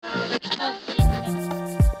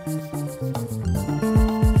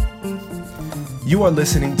You are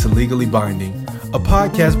listening to Legally Binding, a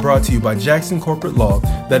podcast brought to you by Jackson Corporate Law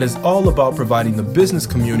that is all about providing the business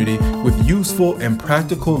community with useful and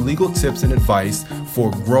practical legal tips and advice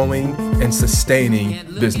for growing and sustaining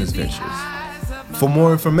business ventures. For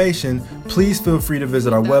more information, please feel free to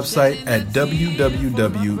visit our website at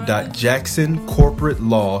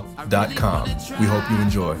www.jacksoncorporatelaw.com. We hope you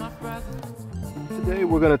enjoy. Today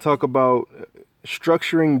we're going to talk about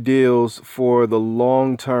structuring deals for the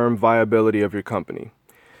long-term viability of your company.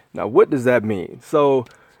 Now, what does that mean? So,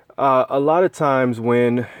 a lot of times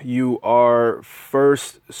when you are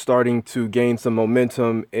first starting to gain some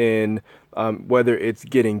momentum in whether it's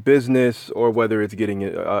getting business or whether it's getting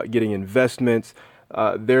investments,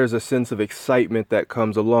 there's a sense of excitement that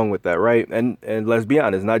comes along with that, right? And let's be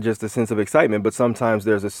honest, not just a sense of excitement, but sometimes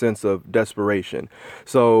there's a sense of desperation.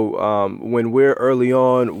 So when we're early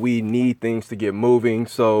on, we need things to get moving.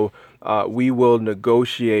 So we will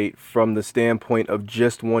negotiate from the standpoint of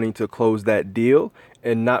just wanting to close that deal,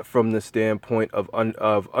 and not from the standpoint of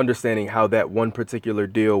understanding how that one particular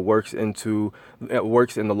deal works in the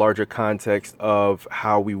larger context of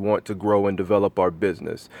how we want to grow and develop our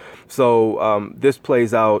business. So this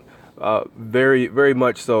plays out very, very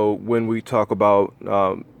much so when we talk about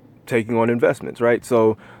taking on investments, right?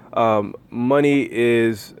 So money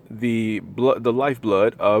is the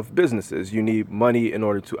lifeblood of businesses. You need money in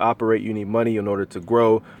order to operate. You need money in order to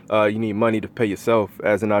grow. You need money to pay yourself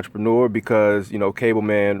as an entrepreneur, because, cable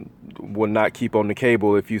man will not keep on the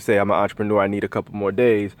cable if you say, I'm an entrepreneur, I need a couple more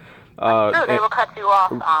days. They will cut you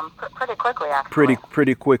off pretty quickly, actually.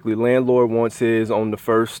 Pretty quickly. Landlord wants his on the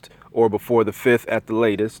 1st or before the 5th at the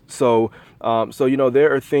latest. So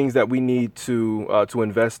there are things that we need to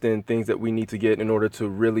invest in, things that we need to get in order to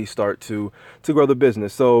really start to grow the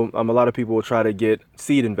business. So a lot of people will try to get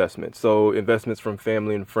seed investments, so investments from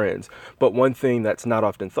family and friends. But one thing that's not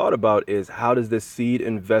often thought about is, how does this seed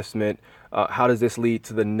investment how does this lead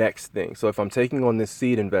to the next thing? So if I'm taking on this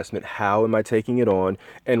seed investment, how am I taking it on,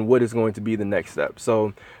 and what is going to be the next step?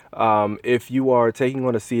 So if you are taking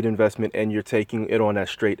on a seed investment and you're taking it on as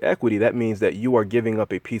straight equity, that means that you are giving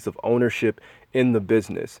up a piece of ownership in the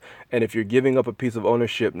business. And if you're giving up a piece of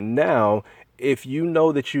ownership now, if you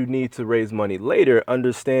know that you need to raise money later,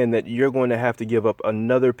 understand that you're going to have to give up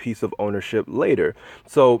another piece of ownership later.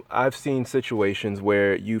 So I've seen situations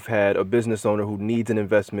where you've had a business owner who needs an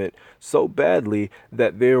investment so badly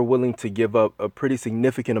that they're willing to give up a pretty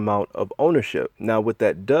significant amount of ownership. Now, what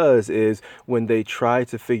that does is, when they try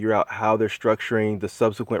to figure out how they're structuring the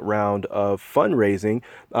subsequent round of fundraising,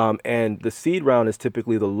 and the seed round is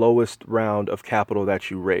typically the lowest round of capital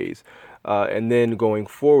that you raise. And then going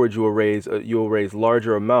forward, you'll raise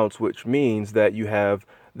larger amounts, which means that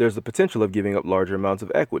there's the potential of giving up larger amounts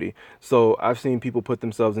of equity. So I've seen people put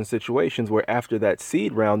themselves in situations where after that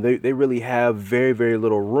seed round, they really have very, very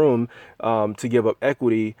little room to give up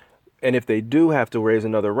equity. And if they do have to raise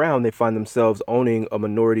another round, they find themselves owning a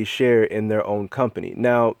minority share in their own company.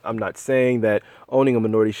 Now, I'm not saying that owning a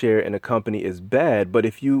minority share in a company is bad, but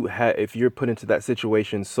if you're put into that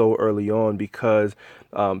situation so early on because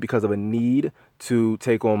of a need to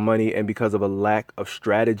take on money and because of a lack of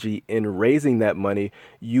strategy in raising that money,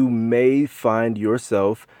 you may find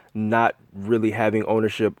yourself not really having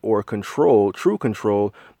ownership or true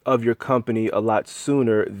control of your company a lot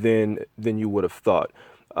sooner than you would have thought.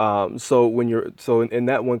 So in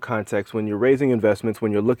that one context, when you're raising investments,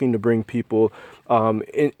 when you're looking to bring people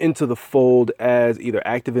into the fold as either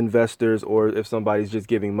active investors, or if somebody's just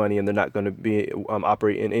giving money and they're not going to be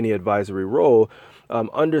operate in any advisory role,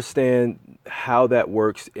 understand how that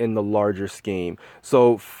works in the larger scheme.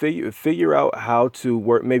 So figure out how to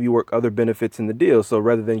work other benefits in the deal. So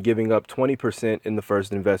rather than giving up 20% in the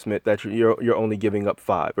first investment, that you're only giving up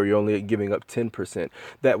 5%, or you're only giving up 10%.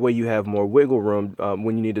 That way you have more wiggle room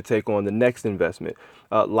when you need to take on the next investment.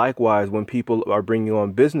 Likewise, when people are bringing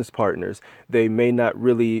on business partners, they may not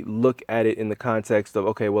really look at it in the context of,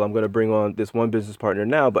 okay, well, I'm going to bring on this one business partner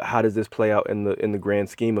now, but how does this play out in the grand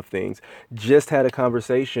scheme of things? Just had a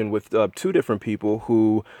conversation with two different people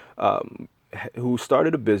who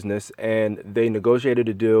started a business, and they negotiated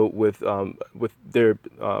a deal with their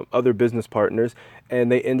other business partners, and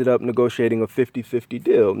they ended up negotiating a 50-50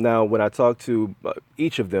 deal. Now, when I talked to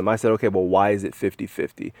each of them, I said, okay, well, why is it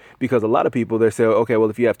 50-50? Because a lot of people, they say, okay, well,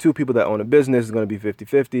 if you have two people that own a business, it's going to be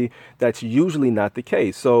 50-50. That's usually not the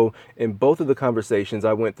case. So in both of the conversations,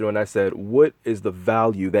 I went through and I said, what is the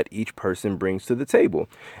value that each person brings to the table?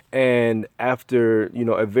 And after,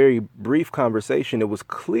 a very brief conversation, it was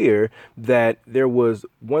clear that that there was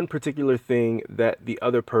one particular thing that the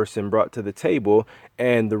other person brought to the table,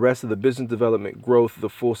 and the rest of the business development growth, the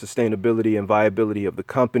full sustainability and viability of the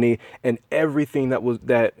company, and everything that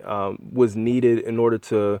was needed in order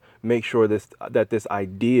to make sure that this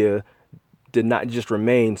idea did not just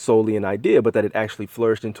remain solely an idea, but that it actually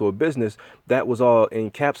flourished into a business. That was all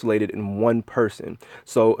encapsulated in one person.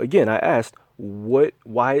 So again, I asked,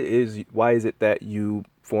 why is it that you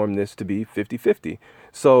formed this to be 50-50?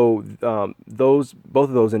 So those both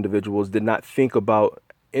of those individuals did not think about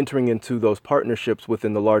entering into those partnerships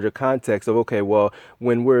within the larger context of, okay, well,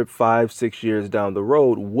 when we're 5, 6 years down the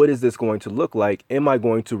road, what is this going to look like? Am I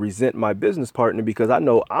going to resent my business partner because I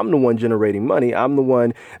know I'm the one generating money? I'm the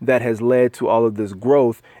one that has led to all of this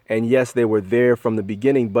growth. And yes, they were there from the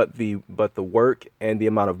beginning, but the work and the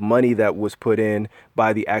amount of money that was put in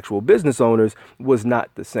by the actual business owners was not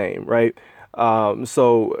the same, right?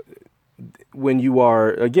 So when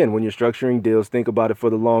you're structuring deals, think about it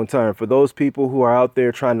for the long term. For those people who are out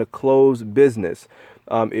there trying to close business,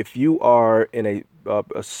 if you are in a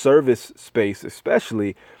service space,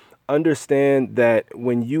 especially, understand that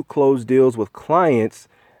when you close deals with clients,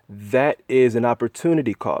 that is an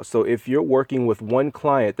opportunity cost. So if you're working with one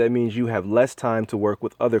client, that means you have less time to work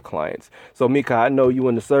with other clients. So Mika, I know you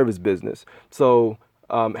in the service business. So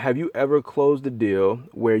have you ever closed a deal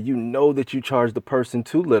where you know that you charged the person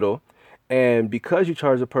too little, and because you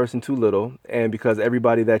charge a person too little, and because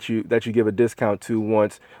everybody that you give a discount to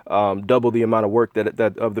wants double the amount of work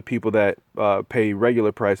that of the people that pay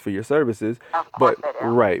regular price for your services, Of but course I do.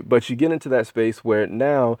 right, but you get into that space where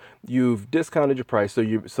now you've discounted your price,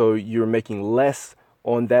 so you're making less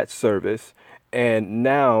on that service, and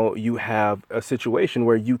now you have a situation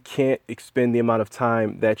where you can't expend the amount of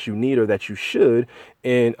time that you need or that you should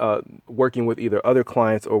in working with either other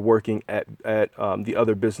clients or working at the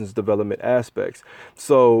other business development aspects.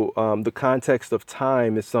 So the context of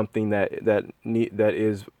time is something that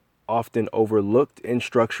is often overlooked in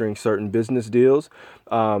structuring certain business deals.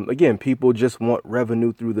 Again, people just want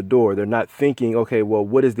revenue through the door. They're not thinking, okay, well,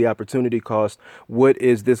 what is the opportunity cost? What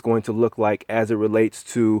is this going to look like as it relates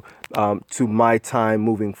to my time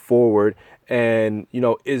moving forward? And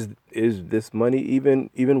is this money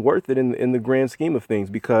even worth it in the grand scheme of things?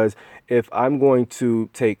 Because if I'm going to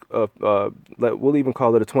take we'll even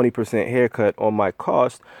call it a 20% haircut on my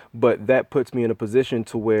cost, but that puts me in a position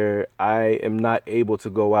to where I am not able to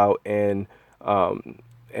go out and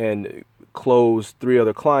close three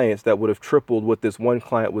other clients that would have tripled what this one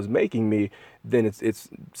client was making me, then it's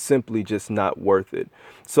simply just not worth it.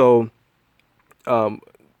 So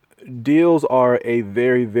deals are a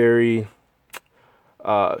very, very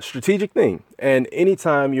strategic thing. And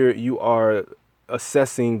anytime you are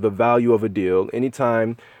assessing the value of a deal,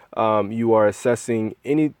 anytime you are assessing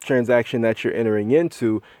any transaction that you're entering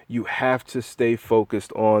into, you have to stay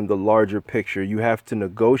focused on the larger picture. You have to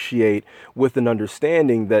negotiate with an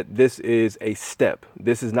understanding that this is a step.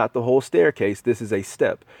 This is not the whole staircase. This is a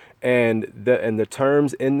step. And the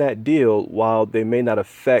terms in that deal, while they may not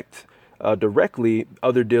affect directly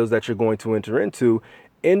other deals that you're going to enter into,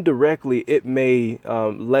 indirectly it may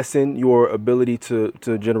lessen your ability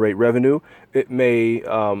to generate revenue. It may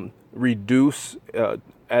reduce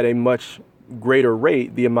at a much greater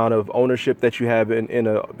rate the amount of ownership that you have in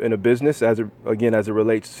a business, as it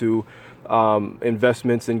relates to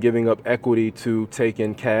investments and giving up equity to take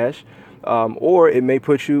in cash. Or it may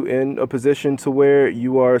put you in a position to where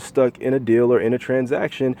you are stuck in a deal or in a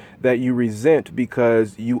transaction that you resent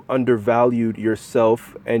because you undervalued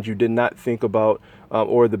yourself and you did not think about,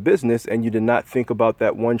 or the business, and you did not think about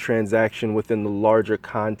that one transaction within the larger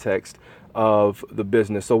context of the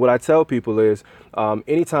business. So what I tell people is,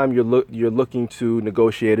 anytime you're looking to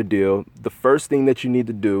negotiate a deal, the first thing that you need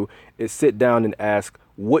to do is sit down and ask,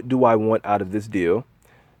 what do I want out of this deal?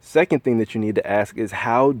 Second thing that you need to ask is,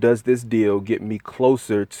 how does this deal get me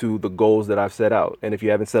closer to the goals that I've set out? And if you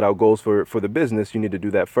haven't set out goals for the business, you need to do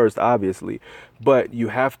that first, obviously. But you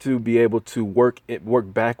have to be able to work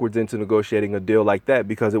backwards into negotiating a deal like that,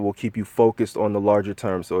 because it will keep you focused on the larger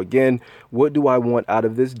term. So again, what do I want out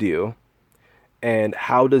of this deal? And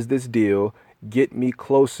how does this deal get me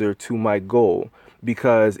closer to my goal?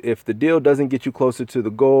 Because if the deal doesn't get you closer to the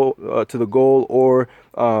goal, or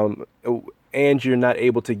and you're not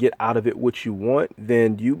able to get out of it what you want,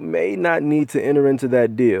 then you may not need to enter into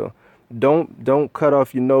that deal. Don't cut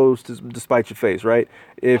off your nose despite your face, right?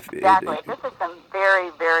 If Exactly. This is some very,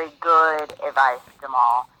 very good advice,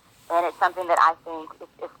 Jamal. And it's something that I think,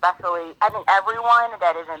 I think everyone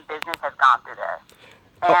that is in business has gone through this.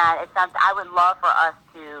 And it's something I would love for us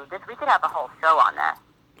we could have a whole show on this.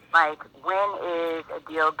 Like, when is a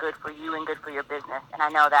deal good for you and good for your business? And I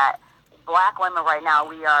know that Black women right now,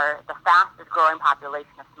 we are the fastest growing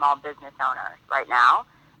population of small business owners right now.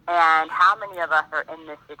 And how many of us are in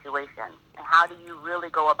this situation? And how do you really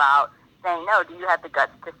go about saying no? Do you have the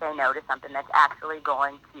guts to say no to something that's actually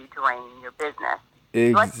going to drain your business?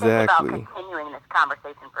 Exactly. Let's think about continuing this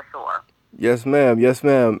conversation for sure. Yes, ma'am. Yes,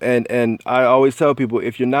 ma'am. And I always tell people,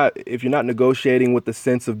 if you're not negotiating with the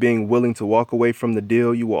sense of being willing to walk away from the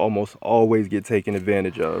deal, you will almost always get taken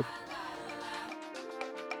advantage of.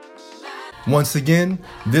 Once again,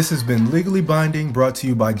 this has been Legally Binding, brought to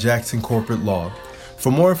you by Jackson Corporate Law.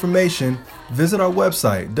 For more information, visit our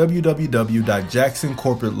website,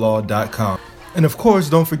 www.jacksoncorporatelaw.com. And of course,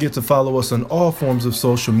 don't forget to follow us on all forms of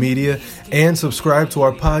social media and subscribe to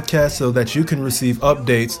our podcast so that you can receive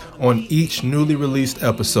updates on each newly released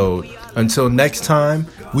episode. Until next time,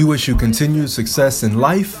 we wish you continued success in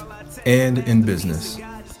life and in business.